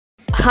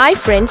Hi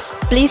friends,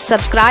 please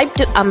subscribe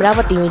to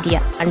Amaravathi Media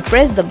and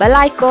press the bell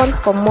icon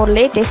for more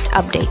latest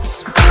updates.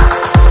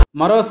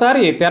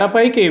 మరోసారి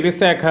తెరపైకి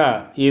విశాఖ.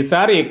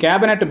 ఈసారి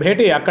cabinet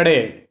భేటీ అక్కడే.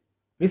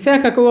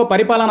 విశాఖకు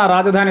పరిపాలనా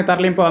రాజధాని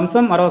తరలింపు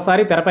అంశం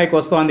మరోసారి తెరపైకి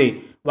వస్తోంది.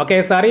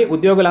 ఒకేసారి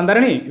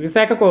ఉద్యోగులందరినీ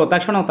విశాఖకు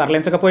తక్షణం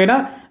తరలించకపోయినా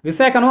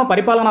విశాఖను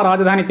పరిపాలనా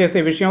రాజధాని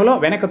చేసే విషయంలో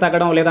వెనక్కి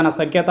తగ్గడం లేదన్న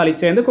సంకేతాలు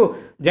ఇచ్చేందుకు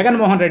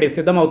జగన్మోహన్ రెడ్డి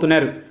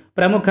సిద్ధమవుతున్నారు.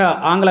 ప్రముఖ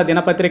ఆంగ్ల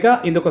దినపత్రిక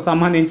ఇందుకు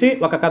సంబంధించి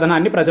ఒక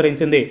కథనాన్ని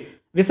ప్రచురించింది.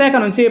 విశాఖ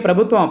నుంచి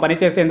ప్రభుత్వం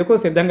పనిచేసేందుకు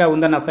సిద్ధంగా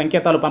ఉందన్న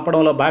సంకేతాలు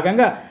పంపడంలో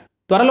భాగంగా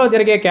త్వరలో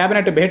జరిగే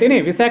కేబినెట్ భేటీని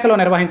విశాఖలో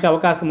నిర్వహించే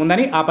అవకాశం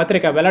ఉందని ఆ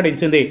పత్రిక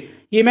వెల్లడించింది.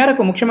 ఈ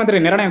మేరకు ముఖ్యమంత్రి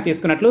నిర్ణయం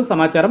తీసుకున్నట్లు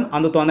సమాచారం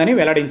అందుతోందని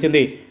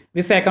వెల్లడించింది.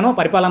 విశాఖను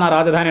పరిపాలనా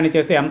రాజధానిని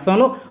చేసే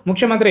అంశంలో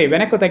ముఖ్యమంత్రి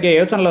వెనక్కు తగ్గే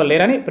యోచనలో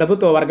లేరని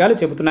ప్రభుత్వ వర్గాలు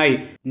చెబుతున్నాయి.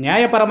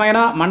 న్యాయపరమైన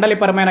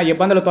మండలిపరమైన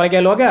ఇబ్బందులు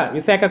తొలగేలోగా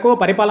విశాఖకు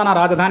పరిపాలనా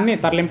రాజధానిని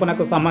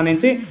తరలింపునకు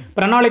సంబంధించి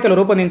ప్రణాళికలు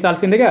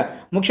రూపొందించాల్సిందిగా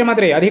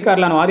ముఖ్యమంత్రి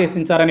అధికారులను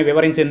ఆదేశించారని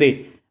వివరించింది.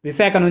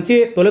 విశాఖ నుంచి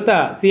తొలుత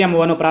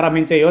సీఎంఓను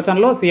ప్రారంభించే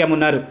యోచనలో సీఎం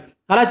ఉన్నారు.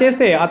 అలా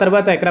చేస్తే ఆ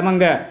తర్వాత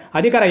క్రమంగా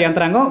అధికార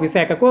యంత్రాంగం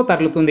విశాఖకు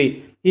తరలుతుంది.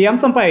 ఈ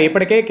అంశంపై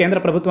ఇప్పటికే కేంద్ర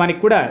ప్రభుత్వానికి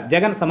కూడా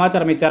జగన్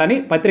సమాచారం ఇచ్చారని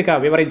పత్రిక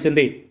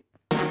వివరించింది.